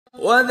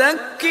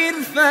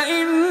وذكر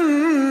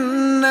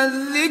فإن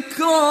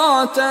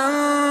الذكرى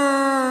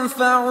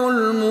تنفع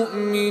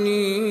المؤمنين.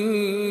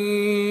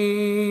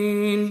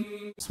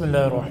 بسم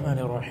الله الرحمن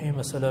الرحيم.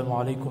 Assalamu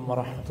alaikum wa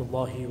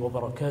rahmatullahi wa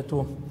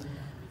barakatuh.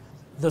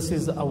 This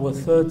is our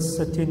third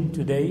sitting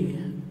today,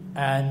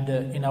 and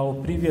in our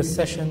previous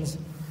sessions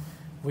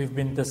we've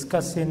been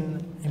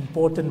discussing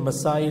important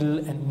masail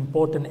and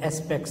important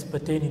aspects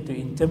pertaining to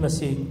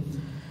intimacy.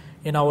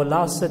 In our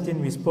last sitting,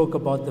 we spoke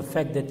about the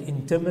fact that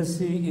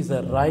intimacy is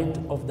a right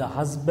of the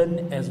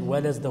husband as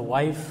well as the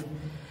wife.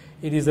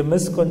 It is a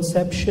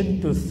misconception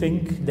to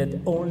think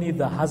that only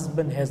the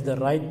husband has the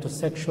right to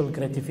sexual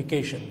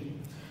gratification.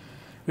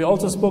 We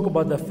also spoke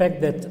about the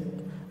fact that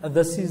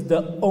this is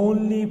the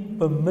only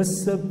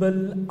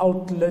permissible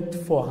outlet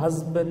for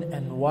husband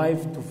and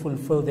wife to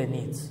fulfill their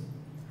needs.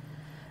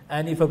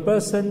 And if a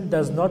person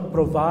does not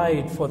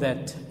provide for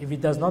that, if he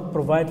does not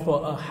provide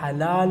for a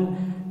halal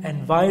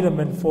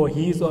environment for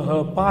his or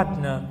her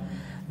partner,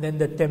 then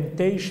the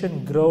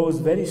temptation grows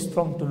very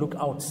strong to look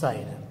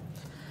outside.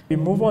 We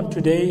move on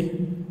today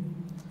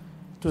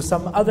to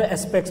some other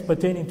aspects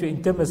pertaining to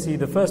intimacy.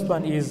 The first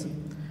one is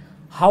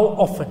how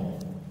often.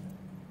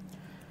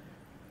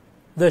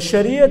 The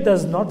Sharia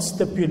does not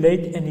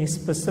stipulate any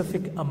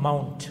specific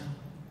amount.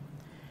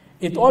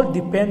 It all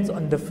depends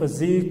on the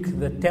physique,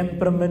 the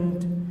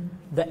temperament,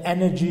 the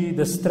energy,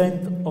 the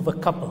strength of a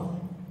couple.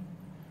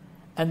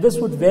 And this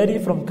would vary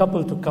from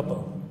couple to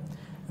couple.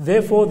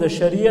 Therefore, the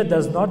Sharia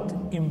does not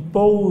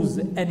impose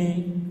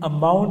any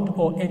amount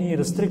or any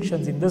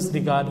restrictions in this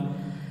regard.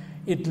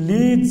 It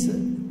leads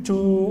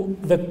to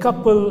the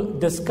couple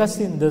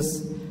discussing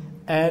this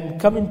and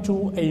coming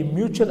to a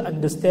mutual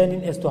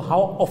understanding as to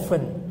how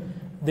often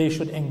they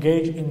should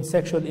engage in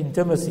sexual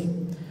intimacy.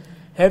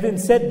 Having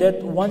said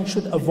that, one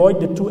should avoid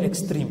the two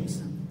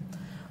extremes.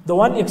 The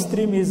one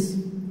extreme is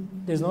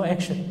there's no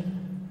action.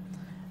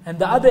 And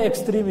the other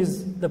extreme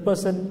is the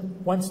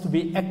person wants to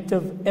be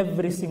active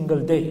every single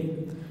day,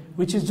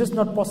 which is just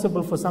not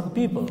possible for some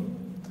people.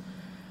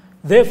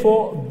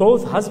 Therefore,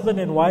 both husband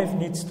and wife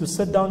needs to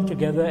sit down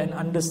together and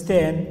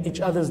understand each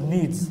other's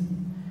needs.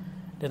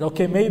 That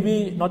okay,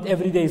 maybe not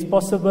every day is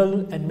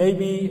possible, and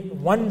maybe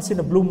once in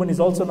a blue moon is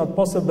also not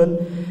possible.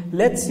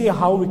 Let's see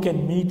how we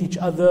can meet each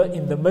other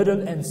in the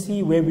middle and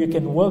see where we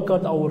can work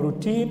out our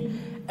routine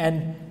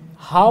and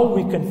how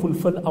we can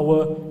fulfill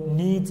our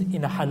needs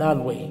in a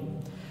halal way.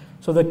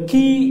 So the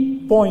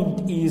key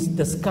point is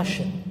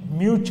discussion,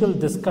 mutual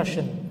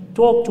discussion,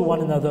 talk to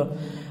one another.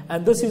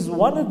 And this is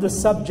one of the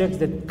subjects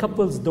that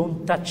couples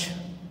don't touch.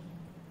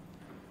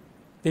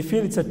 They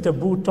feel it's a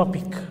taboo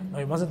topic. No,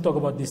 you mustn't talk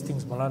about these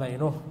things, Maulana,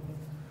 it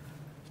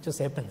just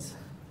happens.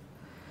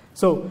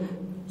 So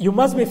you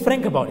must be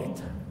frank about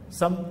it.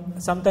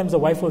 Sometimes the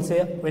wife will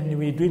say, when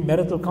we're doing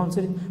marital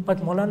counseling,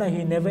 but Maulana,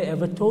 he never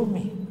ever told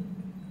me.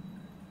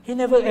 He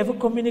never ever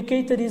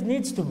communicated his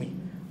needs to me.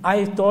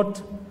 I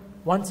thought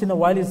once in a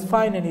while he's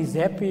fine and he's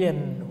happy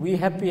and we're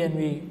happy and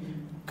we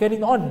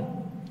carrying on.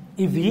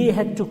 If he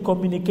had to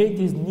communicate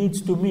his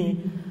needs to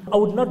me, I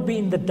would not be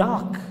in the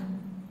dark.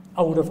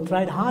 I would have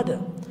tried harder.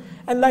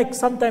 And like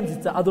sometimes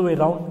it's the other way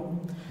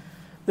around.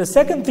 The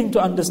second thing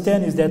to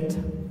understand is that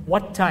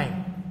what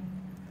time.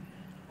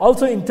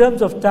 Also in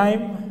terms of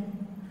time,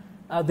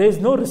 there is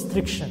no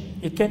restriction.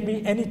 It can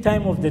be any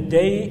time of the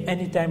day,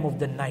 any time of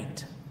the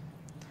night.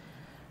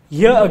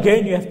 Here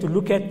again, you have to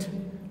look at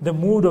the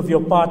mood of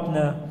your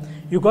partner.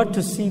 You got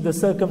to see the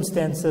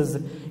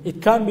circumstances.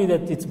 It can't be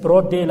that it's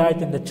broad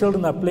daylight and the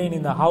children are playing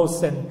in the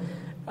house and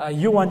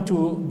you want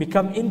to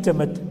become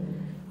intimate.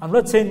 I'm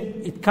not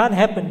saying it can't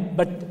happen,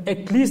 but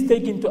at least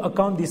take into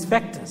account these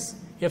factors.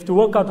 You have to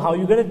work out how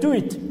you're going to do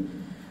it.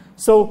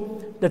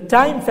 So the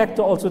time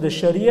factor also, the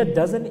Sharia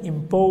doesn't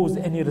impose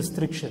any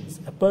restrictions.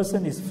 A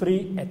person is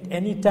free at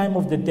any time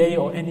of the day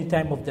or any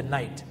time of the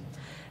night.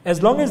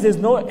 As long as there's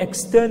no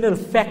external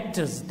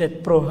factors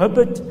that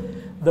prohibit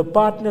the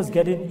partners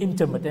getting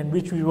intimate, and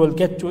which we will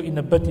get to in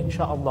a bit,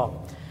 inshallah.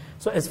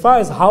 So as far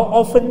as how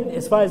often,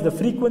 as far as the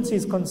frequency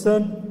is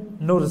concerned,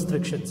 no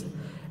restrictions.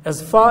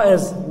 As far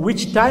as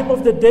which time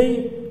of the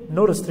day,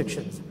 no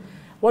restrictions.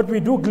 What we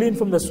do glean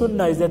from the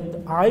sunnah is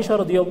that Aisha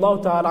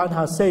radiallahu ta'ala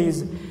anha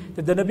says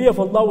that the Nabi of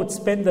Allah would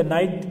spend the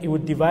night, he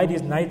would divide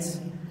his nights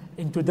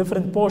into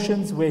different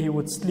portions where he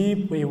would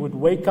sleep, where he would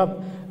wake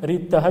up,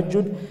 read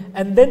tahajjud,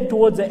 and then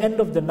towards the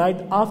end of the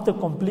night, after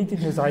completing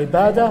his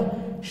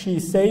ibadah, she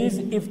says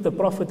if the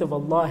Prophet of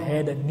Allah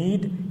had a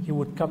need, he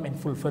would come and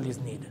fulfill his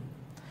need.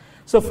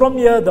 So from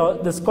here,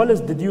 the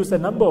scholars deduce a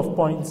number of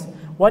points.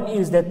 One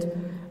is that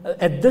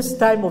at this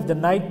time of the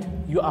night,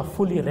 you are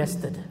fully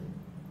rested.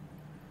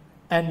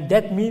 And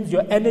that means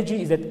your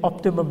energy is at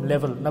optimum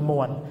level, number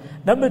one.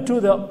 Number two,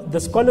 the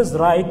scholars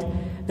write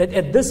that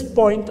at this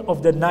point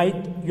of the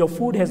night, your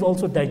food has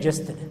also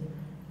digested.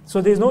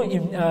 So there's no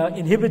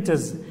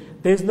inhibitors,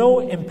 there's no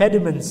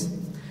impediments.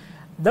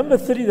 Number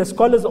three, the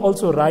scholars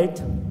also write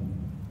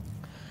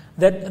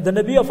that the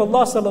Nabi of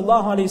Allah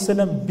sallallahu alayhi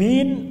wasallam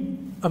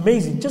being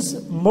amazing,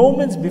 just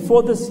moments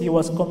before this, he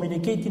was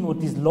communicating with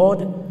his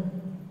Lord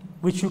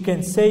which you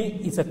can say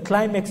is a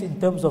climax in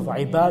terms of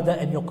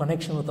ibadah and your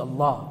connection with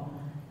Allah.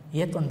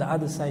 Yet on the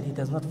other side, he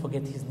does not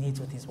forget his needs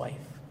with his wife.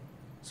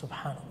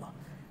 Subhanallah.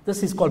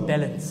 This is called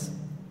balance.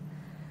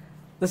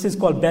 This is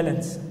called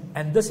balance.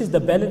 And this is the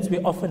balance we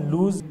often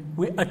lose.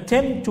 We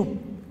attempt to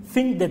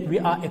think that we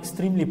are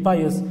extremely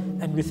pious,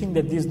 and we think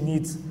that these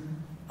needs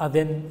are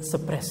then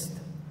suppressed.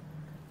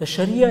 The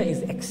Sharia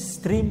is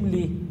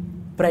extremely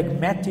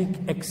pragmatic,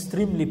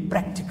 extremely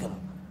practical.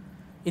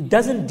 It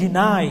doesn't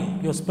deny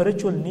your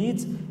spiritual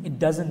needs, it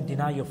doesn't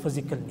deny your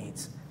physical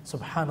needs.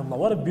 Subhanallah,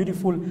 what a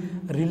beautiful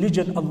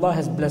religion Allah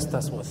has blessed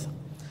us with.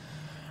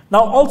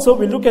 Now also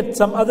we look at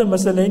some other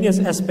miscellaneous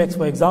aspects.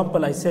 For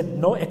example, I said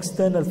no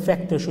external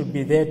factor should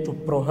be there to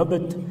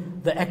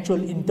prohibit the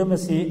actual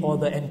intimacy or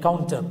the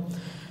encounter.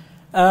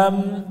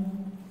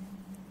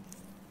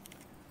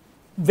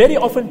 Very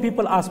often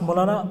people ask,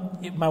 Maulana,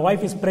 if my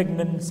wife is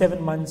pregnant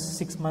 7 months,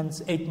 6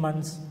 months, 8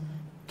 months,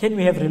 can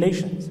we have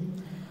relations?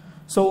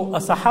 So a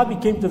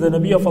Sahabi came to the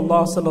Nabi of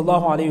Allah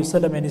sallallahu alayhi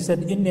wasallam and he said,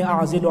 Inni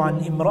a'azilu an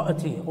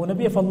imra'ati. O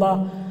Nabi of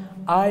Allah,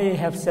 I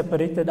have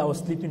separated our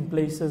sleeping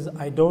places.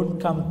 I don't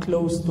come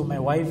close to my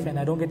wife and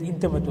I don't get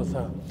intimate with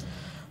her.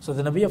 So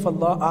the Nabi of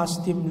Allah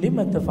asked him,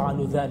 Lima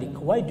taf'alu dhalik?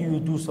 Why do you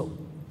do so?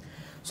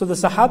 So the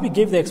Sahabi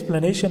gave the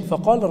explanation,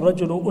 فَقَالَ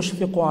الرَّجُلُ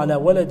أُشْفِقُ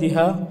عَلَى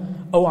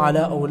وَلَدِهَا أَوْ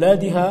عَلَى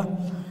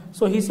أَوْلَادِهَا.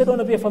 So he said, O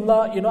Nabi of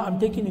Allah, I'm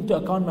taking into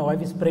account my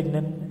wife is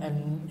pregnant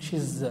and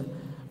she's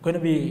going to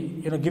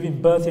be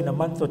giving birth in a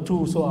month or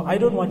two, so I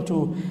don't want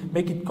to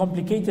make it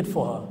complicated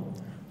for her.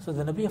 So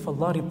the Nabi of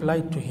Allah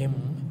replied to him,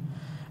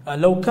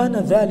 لَوْ كَانَ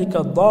ذَلِكَ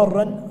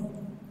ضَارًّا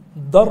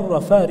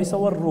ضَرَّ فَارِسَ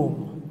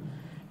وَالرُّومِ.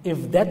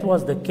 If that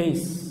was the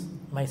case,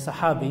 my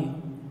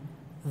Sahabi,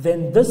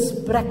 then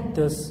this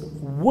practice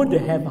would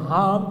have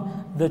harmed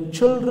the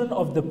children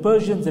of the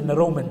Persians and the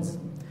Romans.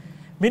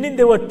 Meaning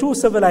there were two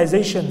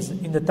civilizations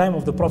in the time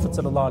of the Prophet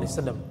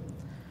ﷺ.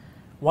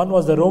 One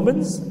was the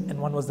Romans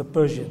and one was the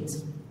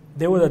Persians.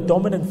 They were the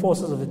dominant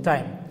forces of the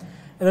time.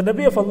 And the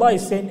Nabi of Allah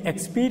is saying,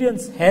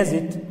 experience has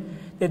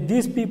it that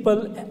these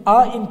people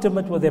are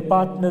intimate with their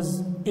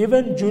partners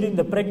even during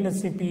the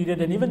pregnancy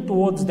period and even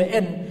towards the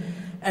end.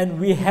 And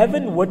we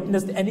haven't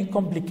witnessed any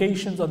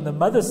complications on the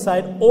mother's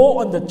side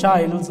or on the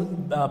child's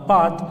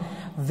part.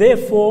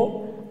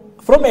 Therefore,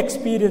 from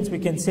experience, we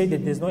can say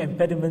that there's no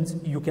impediments.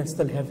 You can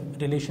still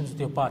have relations with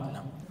your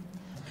partner.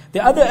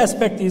 The other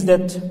aspect is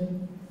that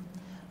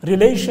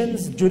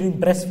relations during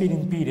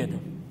breastfeeding period.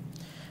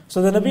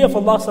 So the Nabi of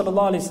Allah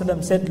sallallahu alaihi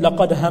wasallam said,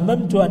 لَقَدْ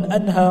هَمَمْتُ أَنْ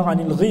أَنْهَى عَنِ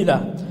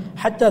الْغِيلَةِ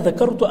حَتَّى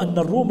ذَكَرْتُ أَنَّ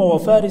الرُّومَ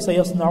وَفَارِسَ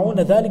يَصْنَعُونَ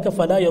ذَلِكَ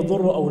فَلَا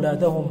يَضُرُّ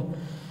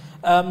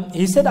أَوْلَادَهُمْ.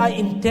 He said, I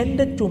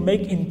intended to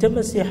make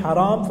intimacy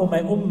haram for my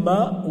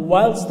ummah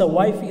whilst the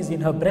wife is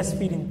in her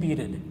breastfeeding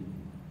period.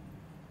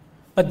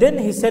 But then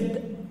he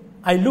said,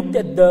 I looked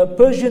at the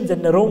Persians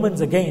and the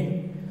Romans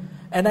again,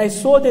 and I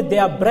saw that they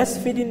are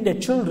breastfeeding their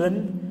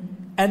children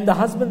and the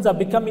husbands are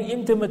becoming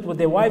intimate with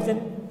their wives,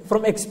 and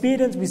from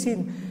experience we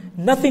see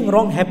nothing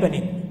wrong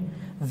happening.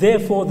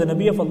 Therefore the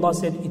Nabi of Allah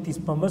said, it is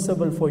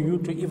permissible for you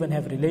to even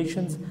have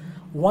relations.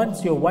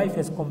 Once your wife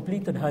has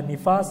completed her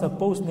nifas, her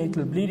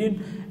postnatal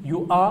bleeding,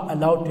 you are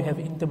allowed to have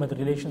intimate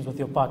relations with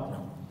your partner.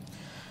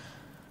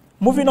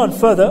 Moving on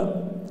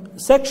further,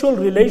 sexual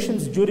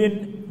relations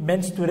during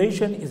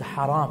menstruation is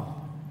haram.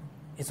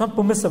 It's not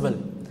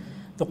permissible.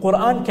 The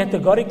Qur'an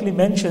categorically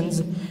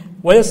mentions,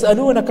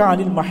 وَيَسْأَلُونَكَ عَنِ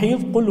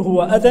الْمَحِيضِ قُلْ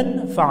هُوَ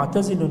أَذًى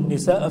فَاعْتَزِلُوا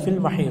النِّسَاءَ فِي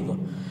الْمَحِيضِ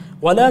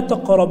وَلَا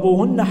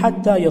تَقْرَبُوهُنَّ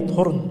حَتَّى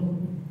يَطْهُرْنَ.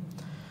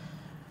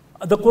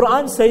 The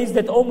Qur'an says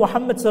that, O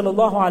Muhammad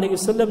sallallahu alayhi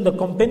wasallam, the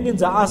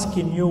companions are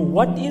asking you,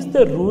 what is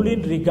the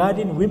ruling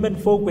regarding women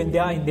folk when they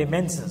are in their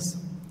menses?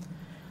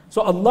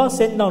 So Allah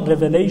sent down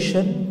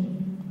revelation,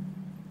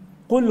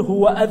 قُلْ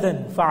هُوَ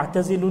أَذًى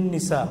فَاعْتَزِلُوا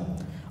النِّسَاءَ.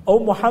 O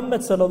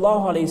Muhammad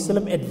sallallahu alayhi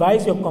wasallam,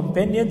 advise your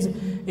companions,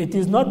 it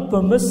is not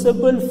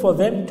permissible for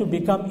them to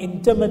become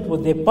intimate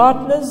with their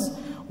partners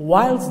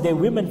whilst their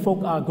women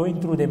folk are going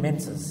through their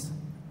menses.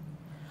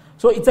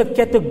 So it's a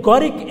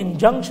categoric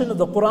injunction of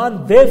the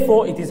Qur'an,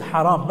 therefore it is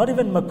haram, not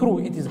even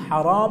makruh, it is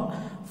haram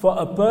for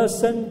a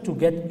person to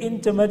get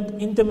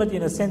intimate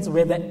in a sense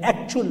where the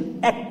actual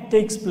act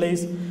takes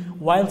place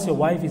whilst your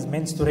wife is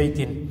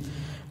menstruating.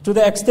 To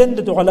the extent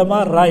that the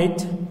ulama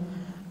write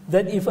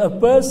that if a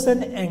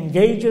person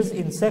engages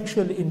in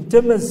sexual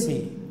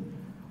intimacy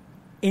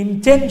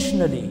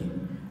intentionally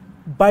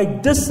by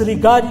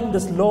disregarding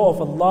this law of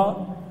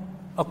Allah,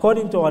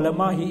 according to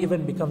ulama, he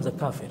even becomes a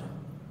kafir.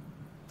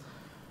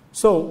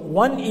 So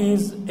one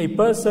is a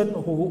person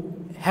who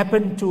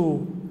happened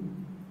to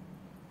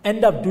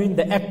end up doing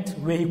the act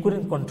where he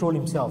couldn't control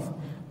himself,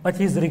 but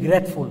he's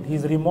regretful,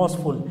 he's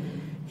remorseful,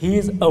 he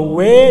is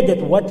aware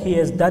that what he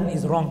has done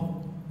is wrong.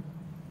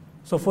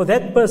 So for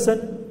that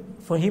person,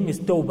 for him is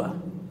tawbah.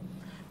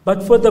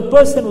 But for the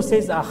person who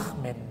says,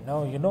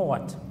 no, you know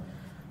what,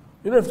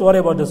 you don't have to worry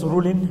about this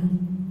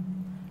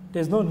ruling,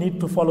 there's no need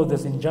to follow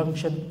this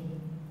injunction,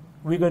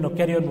 we're going to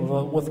carry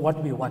on with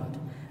what we want,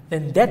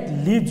 then that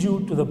leads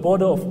you to the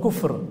border of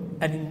kufr.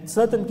 And in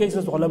certain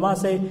cases, ulama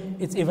say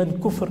it's even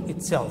kufr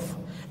itself.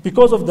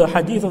 Because of the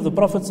hadith of the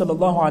Prophet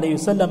sallallahu alaihi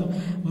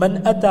wasallam,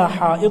 "Man ata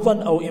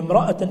ha'idan aw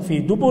imra'atan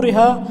fi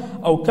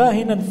duburiha aw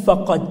kahinan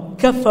faqad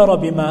kafara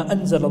bima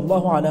anzala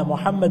Allahu ala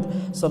Muhammad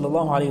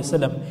sallallahu alaihi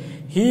wasallam."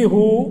 He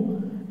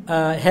who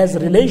has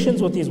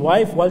relations with his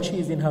wife while she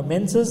is in her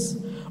menses,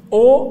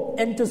 or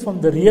enters from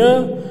the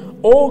rear,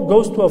 or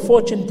goes to a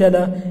fortune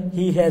teller,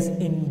 he has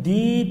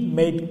indeed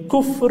made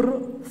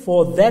kufr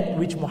for that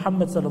which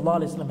Muhammad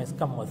sallallahu alaihi wasallam has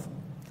come with.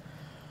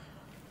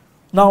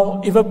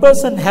 Now, if a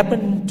person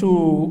happened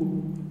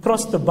to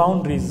cross the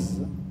boundaries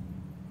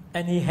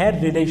and he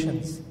had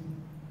relations,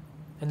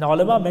 and the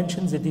ulama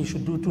mentions that he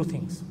should do two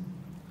things.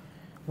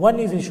 One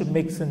is he should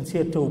make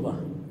sincere tawbah,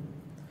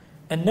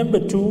 and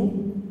number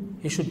two,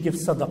 he should give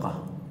sadaqah.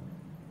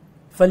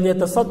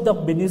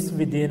 فَلْيَتَصَدَّقْ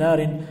بِنِصْفِ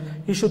دِينَارٍ.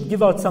 He should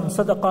give out some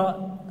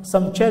sadaqah,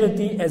 some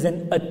charity as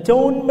an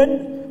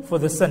atonement for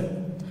the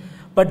sin.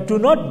 But do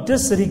not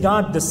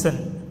disregard the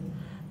sin.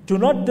 Do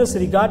not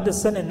disregard the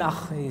sin and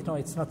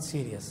it's not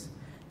serious.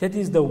 That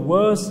is the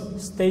worst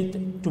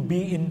state to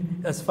be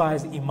in as far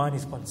as iman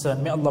is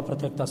concerned. May Allah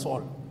protect us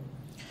all.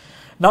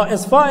 Now,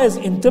 as far as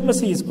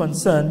intimacy is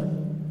concerned,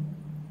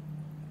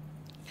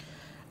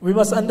 we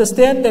must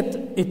understand that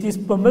it is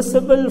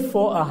permissible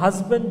for a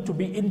husband to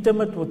be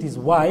intimate with his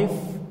wife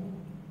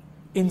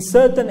in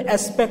certain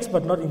aspects,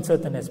 but not in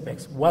certain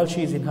aspects, while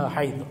she is in her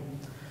haid.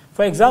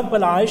 For example,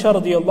 Aisha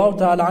radiallahu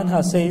ta'ala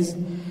anha says,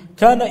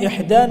 كان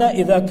إحدانا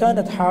إذا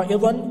كانت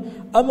حائضا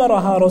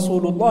أمرها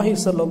رسول الله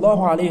صلى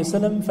الله عليه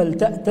وسلم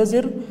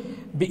فلتأتزر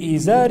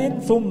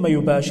بإزار ثم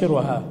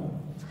يباشرها.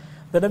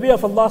 The Nabi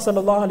of Allah صلى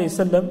الله عليه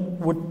وسلم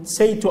would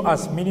say to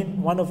us,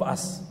 meaning one of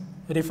us,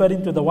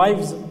 referring to the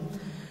wives,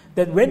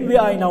 that when we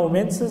are in our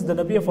menses, the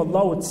Nabi of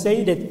Allah would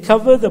say that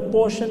cover the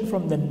portion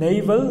from the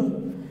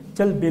navel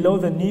till below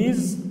the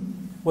knees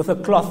with a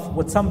cloth,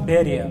 with some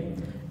barrier,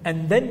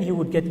 and then he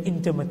would get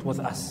intimate with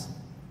us.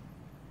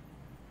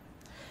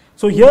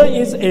 So here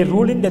is a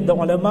ruling that the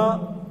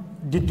ulama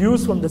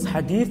deduce from this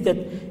hadith, that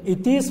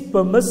it is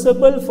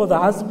permissible for the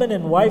husband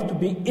and wife to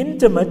be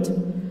intimate,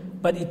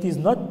 but it is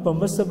not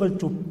permissible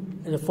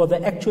for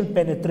the actual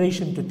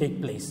penetration to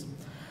take place.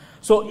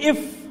 So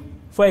if,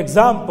 for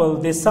example,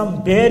 there's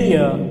some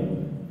barrier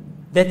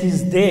that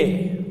is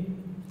there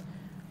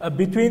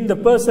between the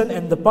person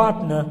and the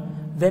partner,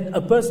 then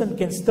a person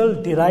can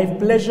still derive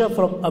pleasure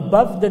from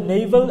above the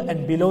navel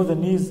and below the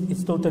knees.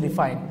 It's totally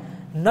fine.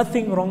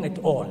 Nothing wrong at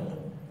all.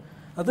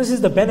 Now this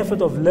is the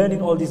benefit of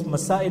learning all these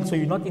masail, so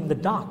you're not in the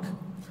dark.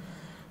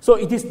 So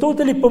it is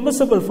totally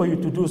permissible for you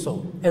to do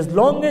so, as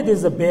long as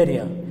there's a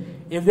barrier.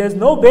 If there's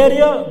no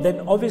barrier,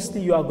 then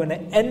obviously you are going to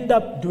end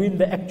up doing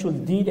the actual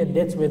deed, and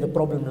that's where the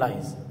problem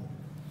lies.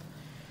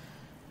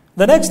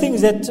 The next thing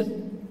is that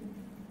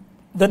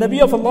the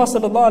Nabi of Allah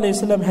sallallahu alaihi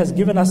wasallam has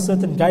given us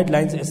certain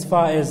guidelines as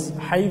far as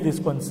haid is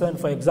concerned.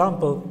 For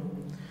example,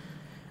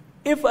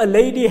 if a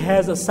lady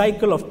has a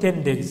cycle of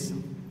 10 days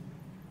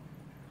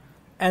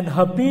and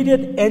her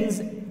period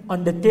ends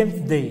on the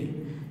 10th day,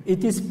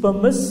 it is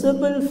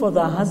permissible for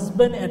the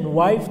husband and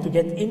wife to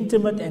get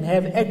intimate and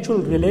have actual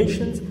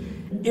relations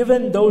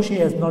even though she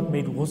has not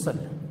made ghusl.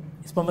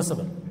 It's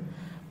permissible.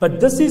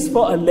 But this is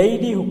for a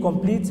lady who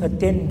completes her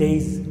 10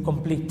 days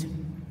complete.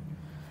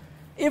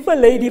 If a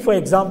lady, for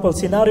example,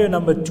 scenario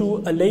number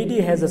 2, a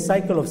lady has a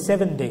cycle of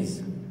 7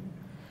 days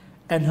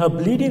and her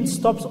bleeding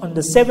stops on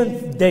the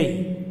 7th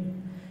day,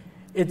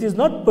 it is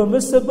not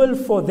permissible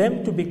for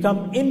them to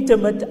become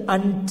intimate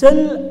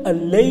until a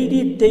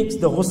lady takes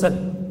the ghusl,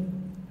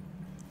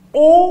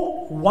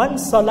 or one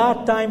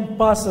salah time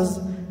passes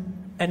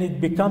and it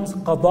becomes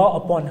qada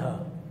upon her.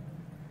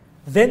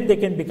 Then they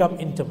can become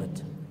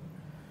intimate.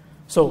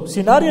 So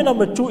scenario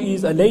number 2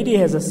 is a lady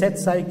has a set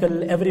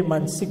cycle every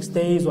month 6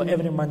 days or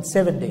every month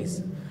 7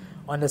 days.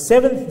 On the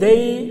 7th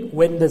day,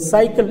 when the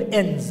cycle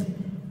ends,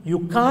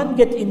 you can't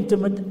get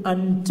intimate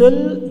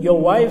until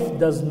your wife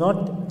does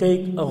not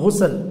take a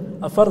ghusl,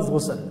 a fardh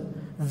ghusl.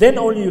 Then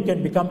only you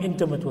can become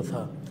intimate with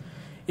her.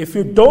 If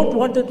you don't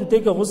want her to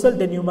take a ghusl,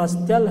 then you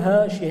must tell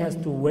her she has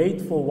to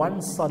wait for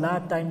one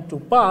salah time to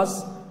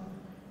pass.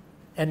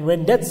 And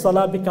when that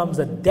salah becomes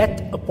a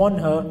debt upon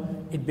her,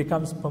 it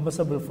becomes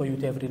permissible for you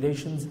to have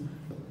relations.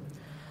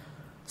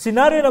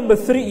 Scenario number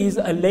 3 is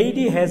a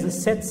lady has a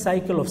set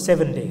cycle of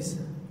 7 days.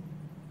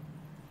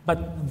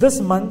 But this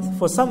month,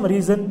 for some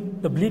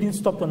reason, the bleeding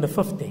stopped on the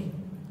 5th day.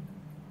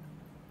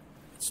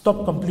 It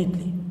stopped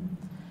completely.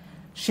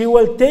 She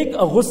will take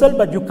a ghusl,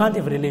 but you can't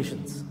have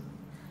relations.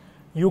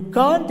 You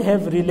can't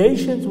have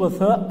relations with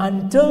her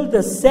until the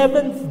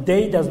 7th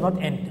day does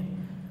not end.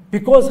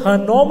 Because her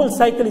normal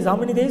cycle is how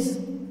many days?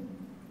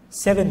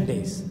 7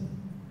 days.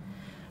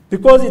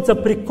 Because it's a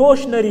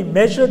precautionary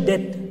measure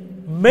that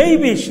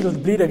maybe she'll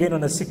bleed again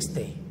on the 6th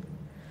day.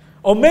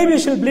 Or maybe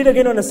she'll bleed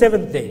again on the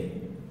 7th day.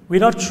 We're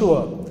not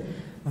sure.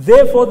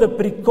 Therefore, the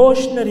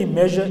precautionary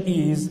measure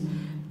is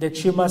that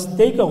she must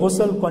take a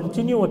ghusl,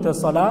 continue with her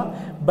salah,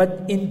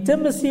 but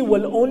intimacy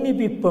will only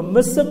be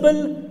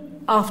permissible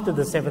after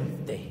the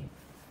 7th day.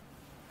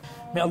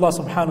 May Allah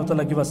subhanahu wa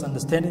ta'ala give us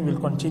understanding.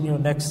 We'll continue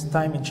next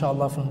time,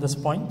 inshallah, from this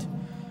point.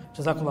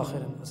 Jazakallah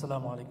khairan.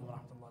 Assalamu alaikum.